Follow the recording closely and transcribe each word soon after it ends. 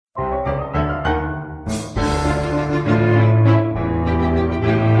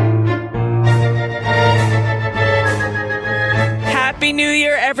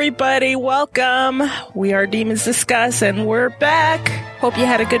everybody. Welcome. We are Demons Discuss, and we're back. Hope you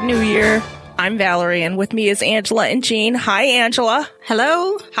had a good new year. I'm Valerie, and with me is Angela and Jean. Hi, Angela.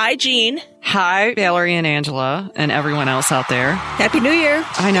 Hello. Hi, Jean. Hi, Valerie and Angela, and everyone else out there. Happy New Year.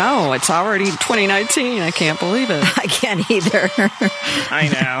 I know. It's already 2019. I can't believe it. I can't either. I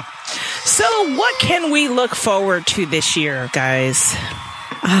know. So what can we look forward to this year, guys?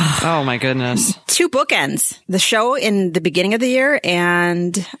 Oh, my goodness. 2 bookends. The show in the beginning of the year,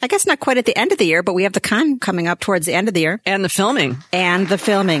 and I guess not quite at the end of the year, but we have the con coming up towards the end of the year. And the filming. And the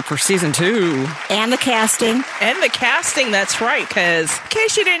filming. For season 2. And the casting. And the casting, that's right, because in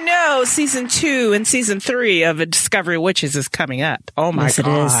case you didn't know, season 2 and season 3 of A Discovery of Witches is coming up. Oh my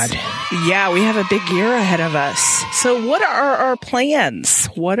God. Yeah, we have a big year ahead of us. So what are our plans?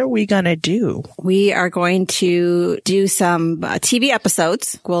 What are we going to do? We are going to do some TV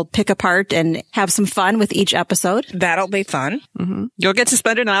episodes. We'll pick apart and have some fun with each episode. That'll be fun. Mm-hmm. You'll get to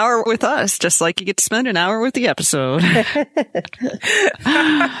spend an hour with us, just like you get to spend an hour with the episode.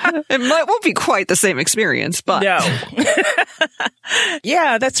 It won't be quite the same experience, but... No.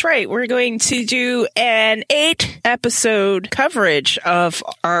 Yeah, that's right. We're going to do an 8-episode coverage of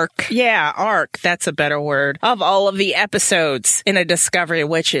ARC. Yeah, ARC. That's a better word. Of all of the episodes in A Discovery of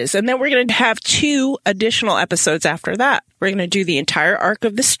Witches. And then we're going to have 2 additional episodes after that. We're going to do the entire arc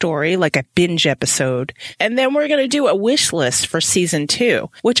of the story, like a binge episode. And then we're going to do a wish list for season 2,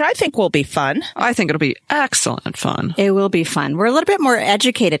 which I think will be fun. I think it'll be excellent fun. It will be fun. We're a little bit more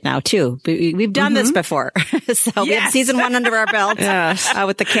educated now, too. We've done this before. So we have season 1 under our belt. Yes.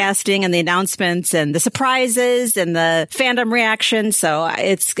 With the casting and the announcements and the surprises and the fandom reaction. So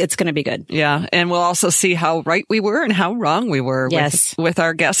it's going to be good. Yeah. And we'll also see how right we were and how wrong we were with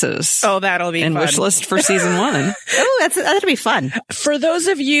our guesses. Oh, that'll be fun. And wish list for season 1. Oh, that'll be fun. For those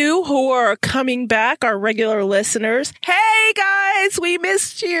of you who are coming back, our regular listeners, hey guys, we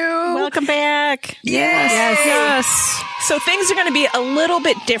missed you. Welcome back. Yes. So things are going to be a little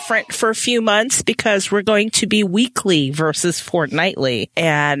bit different for a few months because we're going to be weekly versus fortnightly.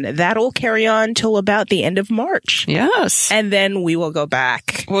 And that'll carry on till about the end of March. Yes. And then we will go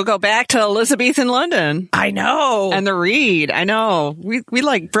back. We'll go back to Elizabeth in London. I know. And the read. I know. We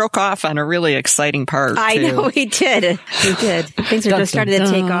broke off on a really exciting part. I know we did. We did. Things are just starting to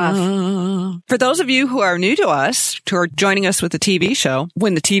take off. For those of you who are new to us, who are joining us with the TV show,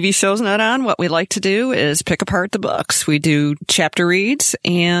 when the TV show's not on, what we like to do is pick apart the books. We do chapter reads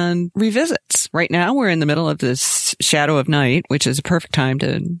and revisits. Right now, we're in the middle of this Shadow of Night, which is a perfect time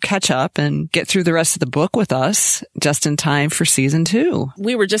to catch up and get through the rest of the book with us just in time for season 2.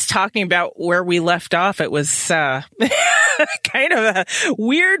 We were just talking about where we left off. It was kind of a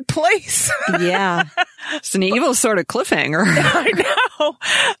weird place. Yeah. It's an evil sort of cliffhanger. I know.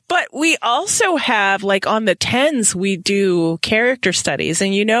 But we also have, like, on the 10s, we do character studies.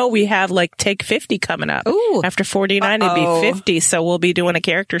 And, we have, like, Take 50 coming up. Ooh. After 49, it'd be 50. So we'll be doing a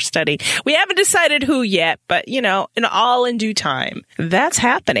character study. We haven't decided who yet, but, all in due time. That's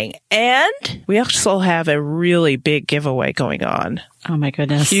happening. And we also have a really big giveaway going on. Oh, my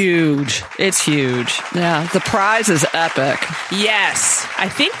goodness. Huge. It's huge. Yeah. The prize is epic. Yes. I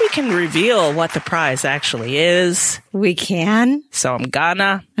think we can reveal what the prize actually is. We can? So I'm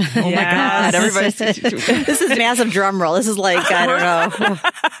gonna. Oh, my God. Everybody's... This is massive drum roll. This is like, I don't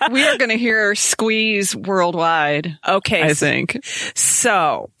know. We are going to hear Squeeze worldwide. Okay. I think.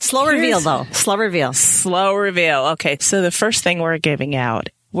 So. Slow reveal, though. Slow reveal. Slow reveal. Okay. So the first thing we're giving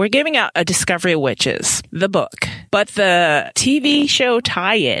out A Discovery of Witches, the book. But the TV show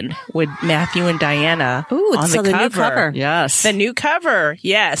tie-in with Matthew and Diana on the new cover. Yes. The new cover.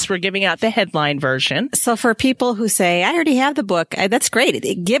 Yes. We're giving out the headline version. So for people who say, I already have the book, that's great.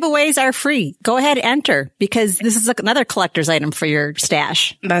 Giveaways are free. Go ahead, enter, because this is another collector's item for your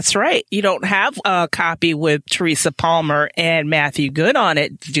stash. That's right. You don't have a copy with Teresa Palmer and Matthew Good on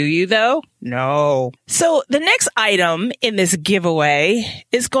it, do you, though? No. So the next item in this giveaway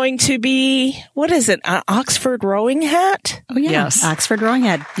is going to be, what is it? An Oxford rowing hat? Oh, yeah. Yes. Oxford rowing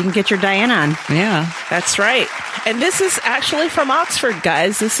hat. You can get your Diane on. Yeah. That's right. And this is actually from Oxford,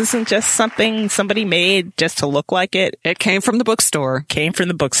 guys. This isn't just something somebody made just to look like it. It came from the bookstore. Came from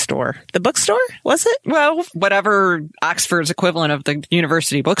the bookstore. The bookstore? Was it? Well, whatever Oxford's equivalent of the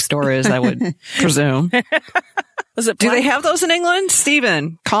university bookstore is, I would presume. Was it Do Black- they have those in England?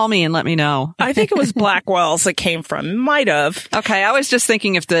 Stephen, call me and let me know. I think it was Blackwell's that came from. Might have. Okay, I was just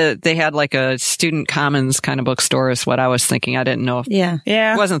thinking if they had like a student commons kind of bookstore is what I was thinking. I didn't know if Yeah.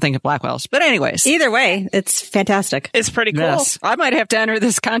 Yeah. I wasn't thinking Blackwell's. But anyways. Either way, it's fantastic. It's pretty cool. Yes. I might have to enter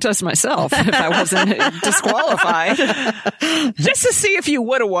this contest myself if I wasn't disqualified. Just to see if you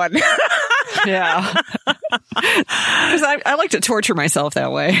would have won. Yeah. Because I like to torture myself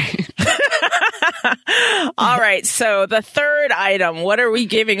that way. All right. So the third item, what are we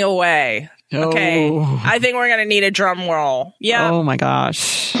giving away? Okay. Oh. I think we're going to need a drum roll. Yeah. Oh my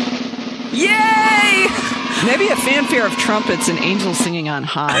gosh. Yay! Maybe a fanfare of trumpets and angels singing on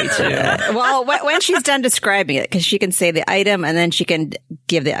high, too. Well, when she's done describing it, because she can say the item and then she can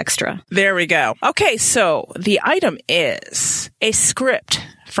give the extra. There we go. Okay. So the item is a script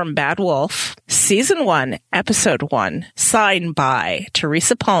from Bad Wolf, Season 1, Episode 1, signed by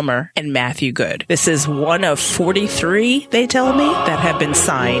Teresa Palmer and Matthew Good. This is one of 43, they tell me, that have been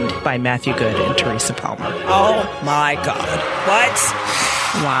signed by Matthew Good and Teresa Palmer. Oh my God. What?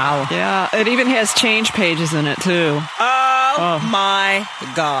 Wow. Yeah, it even has change pages in it, too. Oh my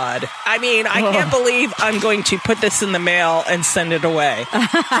God. I mean, I can't believe I'm going to put this in the mail and send it away.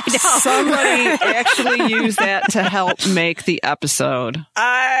 Somebody actually used that to help make the episode.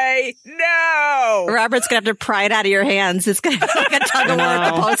 I know. Robert's going to have to pry it out of your hands. It's going to be like a tug of war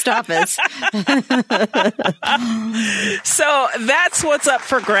at the post office. So that's what's up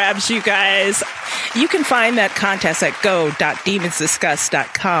for grabs, you guys. You can find that contest at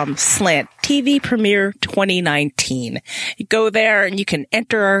go.demonsdiscuss.com/TV Premiere 2019. You go there and you can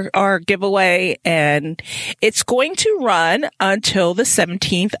enter our giveaway, and it's going to run until the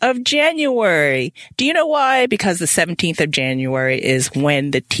 17th of January. Do you know why? Because the 17th of January is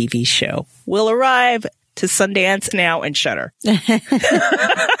when the TV show will arrive to Sundance Now and Shudder.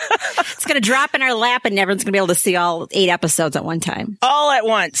 It's going to drop in our lap and everyone's going to be able to see all 8 episodes at one time. All at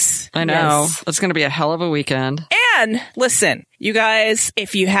once. I know. Yes. It's going to be a hell of a weekend. And listen, you guys,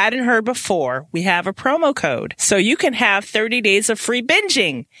 if you hadn't heard before, we have a promo code. So you can have 30 days of free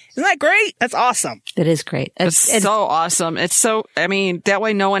binging. Isn't that great? That's awesome. It is great. It's so awesome. It's so, I mean, that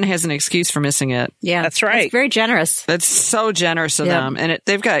way no one has an excuse for missing it. yeah, That's right. It's very generous. That's so generous of Yeah. them. And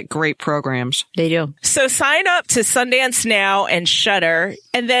they've got great programs. They do. So sign up to Sundance Now and Shudder.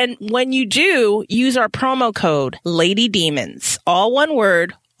 And then when you do, use our promo code Lady Demons. All one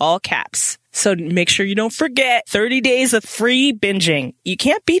word, all caps. So make sure you don't forget 30 days of free binging. You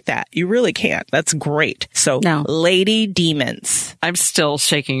can't beat that. You really can't. That's great. So No. Lady Demons. I'm still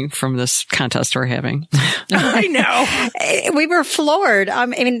shaking from this contest we're having. I know. We were floored. I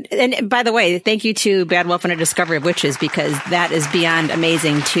mean, and by the way, thank you to Bad Wolf and a Discovery of Witches, because that is beyond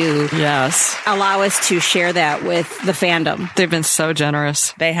amazing to Yes. allow us to share that with the fandom. They've been so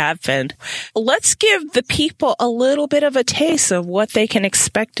generous. They have been. Let's give the people a little bit of a taste of what they can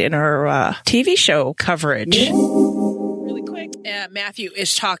expect in our TV show coverage. Really quick, Matthew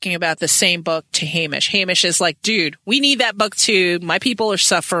is talking about the same book to Hamish. Hamish is like, dude, we need that book too. My people are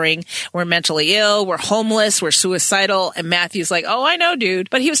suffering. We're mentally ill. We're homeless. We're suicidal. And Matthew's like, oh, I know,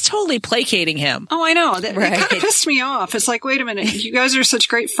 dude. But he was totally placating him. Oh, I know. That Right. it kind of pissed me off. It's like, wait a minute. You guys are such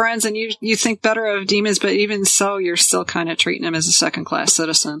great friends and you think better of demons, but even so, you're still kind of treating him as a second-class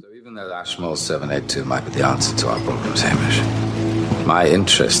citizen. So even though Ashmole 782 might be the answer to our problems, Hamish, my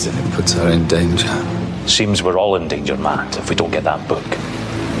interest in it puts her in danger. Seems we're all in danger, Matt, if we don't get that book.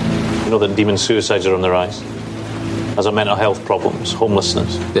 You know that demon suicides are on the rise? As are mental health problems,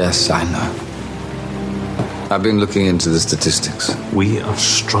 homelessness. Yes, I know. I've been looking into the statistics. We are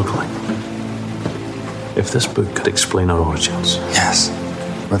struggling. If this book could explain our origins. Yes.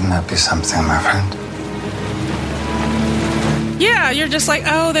 Wouldn't that be something, my friend? Yeah, you're just like,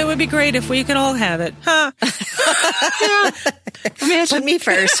 oh, that would be great if we could all have it. Huh? Put me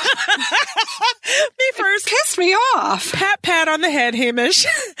first. Me first. Pissed me off. Pat on the head, Hamish.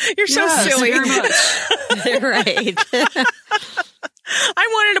 You're so Yes, silly. very much. Right. I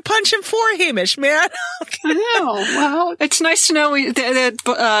wanted to punch him for Hamish, man. I know. Well, it's nice to know that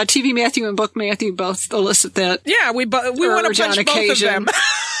TV Matthew and Book Matthew both elicit that. Yeah, we want Urge to on punch both occasion. of them.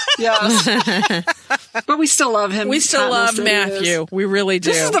 Yes. But we still love him. We still Hot mess love that he Matthew. is. We really do.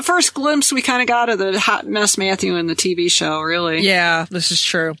 This is the first glimpse we kind of got of the hot mess Matthew in the TV show, really. Yeah, this is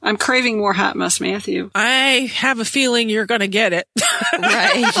true. I'm craving more hot mess Matthew. I have a feeling you're going to get it.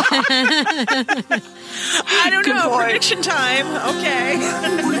 Right. I don't Good know. boy. Prediction time. Okay.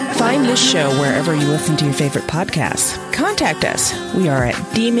 Find this show wherever you listen to your favorite podcasts. Contact us. We are at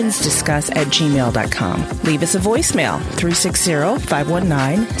demonsdiscuss@gmail.com. Leave us a voicemail,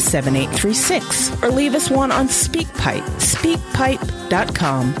 360-519-7836. Or leave us one on SpeakPipe,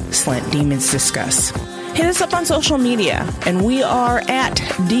 speakpipe.com/demonsdiscuss. hit us up on social media, and we are at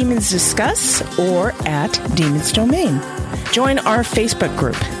Demons Discuss or at Demons Domain. Join our Facebook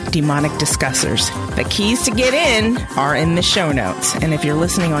group, Demonic Discussers. The keys to get in are in the show notes. And if you're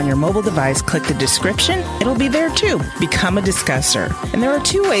listening on your mobile device, click the description. It'll be there too. Become a discusser. And there are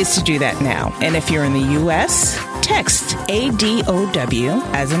 2 ways to do that now. And if you're in the U.S., text ADOW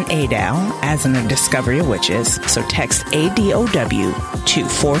as in ADOW, as in a Discovery of Witches. So text ADOW to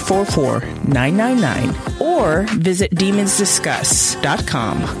 444-999 or visit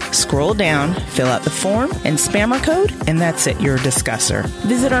demonsdiscuss.com. Scroll down, fill out the form, and spam our code, and that's it, you're a discusser.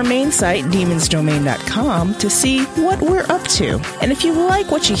 Visit our main site, demonsdomain.com, to see what we're up to. And if you like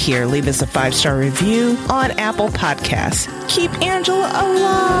what you hear, leave us a 5-star review on Apple Podcasts. Keep Angela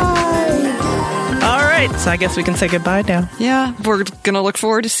alive! All right, so I guess we can say goodbye now. Yeah, we're going to look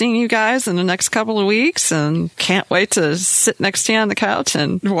forward to seeing you guys in the next couple of weeks and can't wait to sit next to you on the couch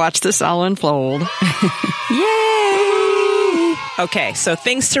and watch this all unfold. Yay! Okay, so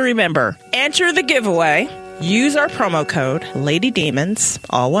things to remember. Enter the giveaway. Use our promo code, Lady Demons,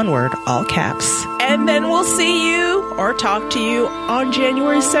 all one word, all caps. And then we'll see you or talk to you on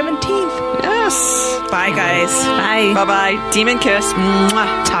January 17th. Yes. Bye, guys. Bye. Bye-bye. Demon kiss.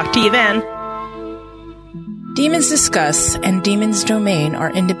 Mwah. Talk to you then. Demons Discuss and Demons Domain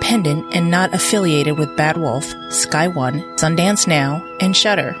are independent and not affiliated with Bad Wolf, Sky One, Sundance Now, and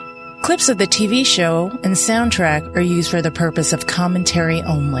Shudder. Clips of the TV show and soundtrack are used for the purpose of commentary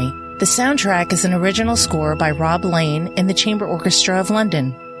only. The soundtrack is an original score by Rob Lane and the Chamber Orchestra of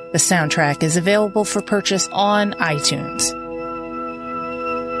London. The soundtrack is available for purchase on iTunes.